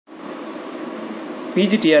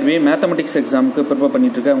TRB Mathematics எக்ஸாமுக்கு prepare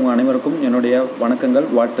பண்ணிட்டு இருக்க உங்க அனைவருக்கும் என்னுடைய வணக்கங்கள்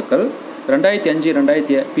வாழ்த்துக்கள்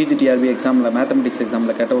 2005 TRB எக்ஸாம்ல மேத்தமெட்டிக்ஸ்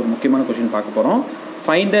எக்ஸாம்ல கேட்ட ஒரு முக்கியமான क्वेश्चन பார்க்க போறோம்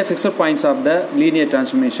find the fixed points of the linear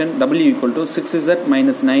transformation w equal to 6z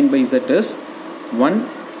minus 9 by z is 1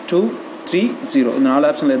 2 3 0 இந்த நாலு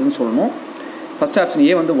ஆப்ஷன்ல எதுன்னு சொல்லணும் ஃபர்ஸ்ட் ஆப்ஷன்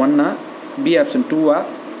A வந்து 1 ஆ B ஆப்ஷன் 2 ஆ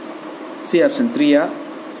C ஆப்ஷன் 3 ஆ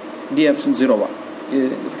D ஆப்ஷன் 0 ஆ இது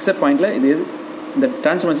ஃபிக்ஸட் பாயிண்ட்ல இது இந்த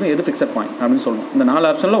டிரான்ஸ்ஃபார்மேஷன் எது ஃபிக்ஸட் பாயிண்ட் அப்படினு சொல்லணும் இந்த நாலு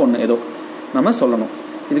ஆப்ஷன்ல ஒன்னு ஏதோ நாம சொல்லணும்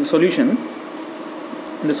இதுக்கு சொல்யூஷன்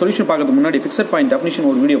இந்த சொல்யூஷன் பார்க்கிறதுக்கு முன்னாடி ஃபிக்ஸட் பாயிண்ட் டெஃபினிஷன்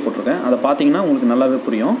ஒரு வீடியோ போட்டுருக்கேன் அதை பாத்தீங்கன்னா உங்களுக்கு நல்லாவே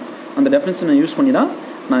புரியும் அந்த டெஃபினிஷனை யூஸ் பண்ணி தான்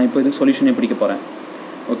நான் இப்போ இதுக்கு சொல்யூஷனே பிடிக்க போறேன்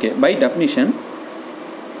okay bye definition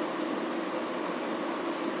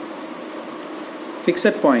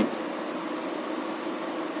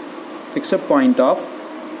fixed point of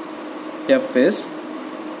f is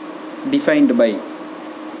defined by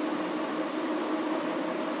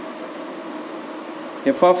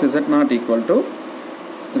f of z not equal to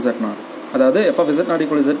z not அதாவது f of z not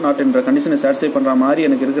equal to z not என்ற கண்டிஷனை சாட்டிஸ்ஃபை பண்ற மாதிரி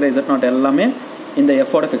எனக்கு இருக்கிற z not எல்லாமே இந்த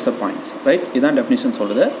f ஓட ஃபிக்ஸட் பாயிண்ட்ஸ் ரைட் இதான் டெஃபினிஷன்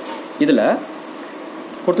சொல்லுது இதுல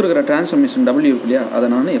கொடுத்திருக்கிற டிரான்ஸ்ஃபார்மேஷன் w இருக்குலையா அதை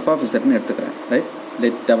நான் f of z ன்னு எடுத்துக்கிறேன் right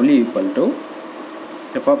let w equal to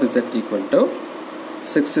f of z equal to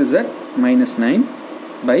 6z minus 9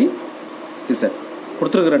 by z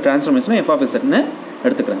கொடுத்திருக்கிற டிரான்ஸ்ஃபார்மேஷனை f of z ன்னு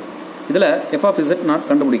எடுத்துக்கிறேன் இதுல f of z not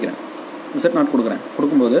கண்டுபிடிக்கிறேன் z not கொடுக்கிறேன்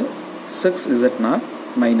கொடுக்கும்போது 6z not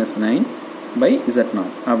minus 9 by z not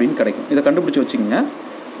அப்படின்னு கிடைக்கும் இதை கண்டுபிடிச்சு வச்சுக்கோங்க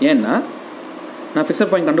ஏன்னா நான்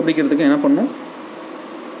ஃபிக்ஸட் பாயிண்ட் கண்டுபிடிக்கிறதுக்கு என்ன பண்ணணும்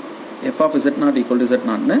f of z not equal to z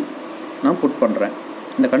not ன்னு நான் புட் பண்றேன்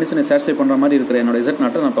இந்த கண்டிஷனை சாட்டிஸ்ஃபை பண்ற மாதிரி இருக்கிற என்னோட z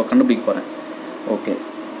not நான் இப்ப கண்டுபிடிக்க போறேன் ஓகே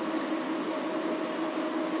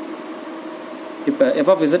இப்போ f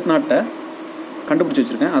of z not கண்டுபிடிச்சு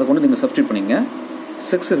வச்சிருக்கேன் அதை கொண்டு இங்க சப்ஸ்டிட்யூட் பண்ணிங்க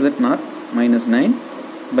 6z not minus 9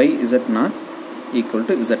 by z not equal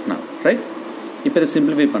to z not right இப்போ இதை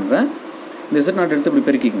சிம்பிளிஃபை பண்றேன் இந்த z not எடுத்து இப்படி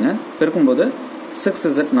பெருக்கிக்கங்க பெருக்கும்போது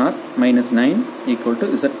 6z not minus 9 equal to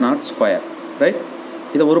z not square right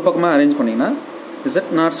இதை ஒரு பக்கமா அரேஞ்ச் பண்ணீங்கன்னா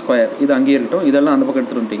z not square இது அங்கேயே இருக்கட்டும் இதெல்லாம் அந்த பக்கம்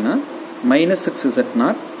எடுத்துட்டு வந்துட்டீங்கன்னா minus 6z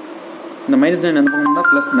not இந்த minus 9 அந்த பக்கம் வந்தா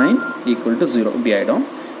plus 9 equal to 0 இப்படி ஆயிடும்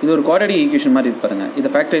இது ஒரு குவாட்ராட்டிக் ஈக்குவேஷன் மாதிரி இருக்கு பாருங்க இதை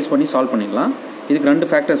ஃபேக்டரைஸ் பண்ணி சால்வ் பண்ணிடலாம் இதுக்கு ரெண்டு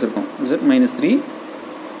ஃபேக்டர்ஸ் இருக்கும் z minus 3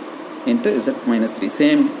 into z minus 3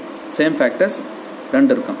 same factors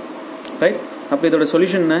ரெண்டு இருக்கும் ரைட் அப்ப இதோட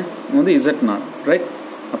சொல்யூஷன் என்ன வந்து z not ரைட்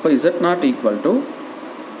அப்ப z not equal to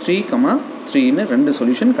 3, 3 ன்னு ரெண்டு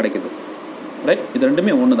சொல்யூஷன் கிடைக்குது ரைட் இது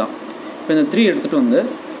ரெண்டுமே ஒண்ணுதான் இப்போ இந்த 3 எடுத்துட்டு வந்து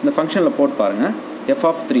இந்த ஃபங்க்ஷன்ல போட் பாருங்க f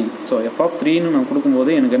of 3 so f of 3 ன்னு நான்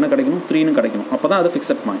கொடுக்கும்போது எனக்கு என்ன கிடைக்கணும் 3 ன்னு கிடைக்கணும் அப்பதான் அது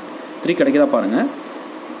ஃபிக்ஸட் பாயிண்ட் 3 கிடைக்குதா பாருங்க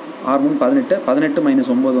r 18 18 -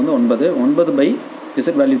 9 வந்து 9 9 by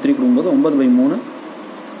z வேல்யூ 3 கொடுக்கும்போது 9 by 3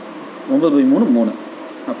 9 by 3 3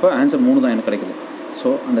 அப்ப ஆன்சர் 3 தான் எனக்கு கிடைக்குது சோ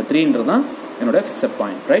அந்த 3 ன்றதான் என்னோட ஃபிக்ஸட்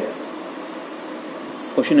பாயிண்ட் ரைட்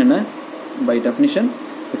क्वेश्चन என்ன by definition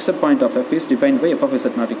fixed point of f is defined by f of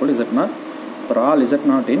z not equal to z not for all z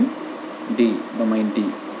not in d domain d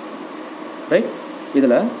right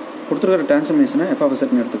இதுல கொடுத்திருக்கிற டிரான்ஸ்ஃபார்மேஷனை f of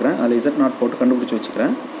z ன்னு எடுத்துக்கிறேன் அதுல z not போட்டு கண்டுபிடிச்சு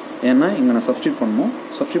வச்சுக்கிறேன் ஏன்னா இங்க நான் சப்ஸ்டிட்யூட் பண்ணனும்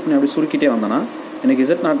சப்ஸ்டிட்யூட் பண்ணி அப்படியே சுருக்கிட்டே வந்தனா எனக்கு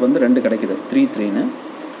z not வந்து 2 கிடைக்குது 3 3 ன்னு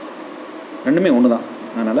ரெண்டுமே ஒண்ணுதான்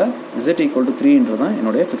அதனால z equal to 3 ன்றதான்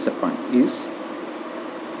என்னோட fixed point is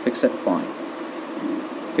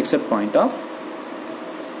fixed point of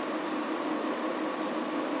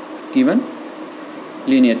given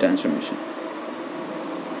linear transformation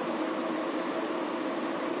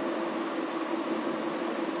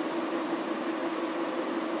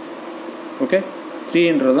okay 3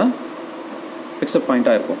 ன்றதா fixed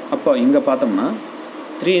பாயிண்டா இருக்கும் அப்ப இங்க பார்த்தோம்னா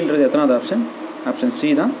 3 ன்றது எத்தனாவது ஆப்ஷன் ஆப்ஷன்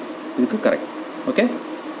C தான் இதுக்கு கரெக்ட் ஓகே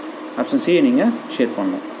ஆப்ஷன் C நீங்க ஷேர்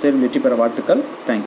பண்ணனும் தேர்வு வெற்றி பெற வாழ்த்துக்கள் थैंक